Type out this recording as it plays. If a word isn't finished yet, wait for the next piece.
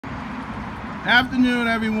Afternoon,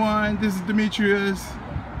 everyone. This is Demetrius.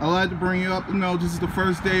 I'd like to bring you up to know this is the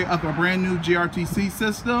first day of a brand new GRTC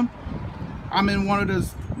system. I'm in one of the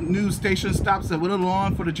news station stops at Willow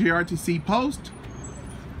Lawn for the GRTC Post.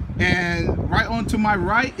 And right on to my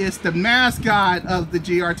right is the mascot of the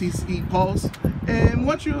GRTC Post. And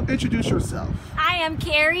why don't you introduce yourself? Hi, I'm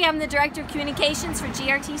Carrie. I'm the Director of Communications for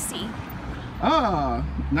GRTC. Ah,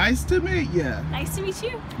 nice to meet you. Nice to meet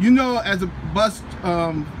you. You know, as a bus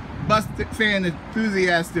fan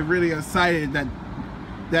enthusiast, they're really excited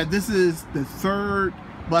that this is the third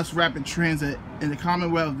bus rapid transit in the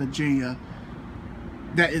Commonwealth of Virginia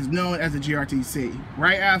that is known as the GRTC,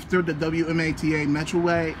 right after the WMATA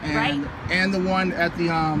Metroway and the one at the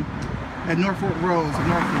at Norfolk Roads in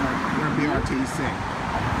Norfolk, where BRTC.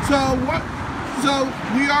 So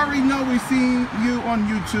we already know we've seen you on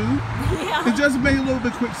YouTube. Yeah. So just make a little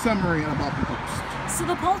bit quick summary about the Post. So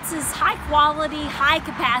the Pulse is high quality, high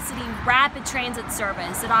capacity, rapid transit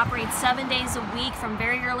service. It operates 7 days a week from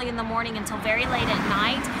very early in the morning until very late at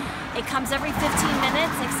night. It comes every 15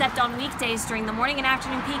 minutes, except on weekdays during the morning and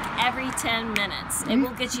afternoon peak, every 10 minutes. It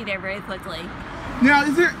will get you there very quickly. Now,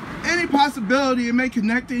 is there any possibility of maybe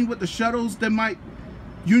connecting with the shuttles that might,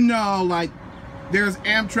 like there's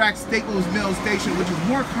Amtrak Staples Mill Station, which is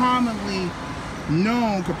more commonly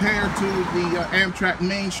known compared to the Amtrak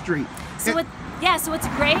Main Street? So what's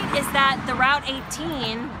great is that the Route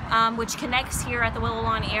 18, which connects here at the Willow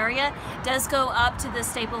Lawn area, does go up to the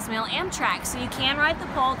Staples Mill Amtrak. So you can ride the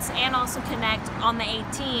Pulse and also connect on the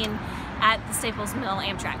 18 at the Staples Mill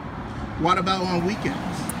Amtrak. What about on weekends?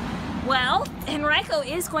 Well, Henrico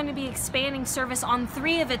is going to be expanding service on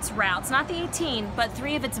 3 of its routes, not the 18, but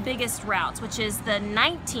 3 of its biggest routes, which is the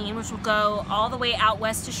 19, which will go all the way out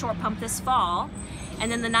west to Short Pump this fall,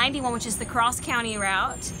 and then the 91, which is the Cross County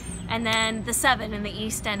route, and then the 7 in the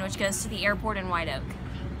East End, which goes to the airport in White Oak.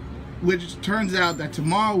 Which turns out that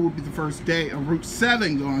tomorrow will be the first day of Route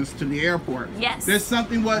 7 going to the airport. Yes. There's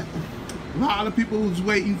something what a lot of people was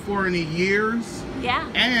waiting for in the years. Yeah.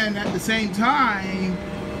 And at the same time,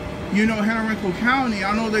 Henrico County,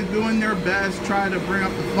 I know they're doing their best trying to bring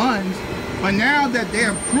up the funds, but now that they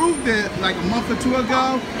approved it like a month or 2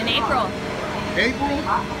 ago. In April,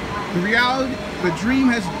 the dream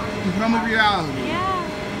has become a reality. Yeah.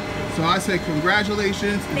 So I say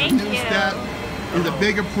congratulations. Thank it's a new step. It's a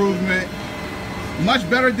big improvement. Much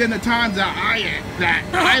better than the times that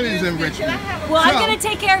I was in Richmond. Well, I'm going to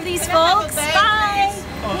take care of these folks. Bye.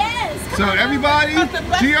 Yes. So everybody,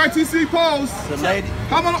 GRTC Post,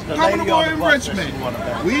 come on aboard in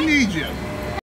Richmond. We need you.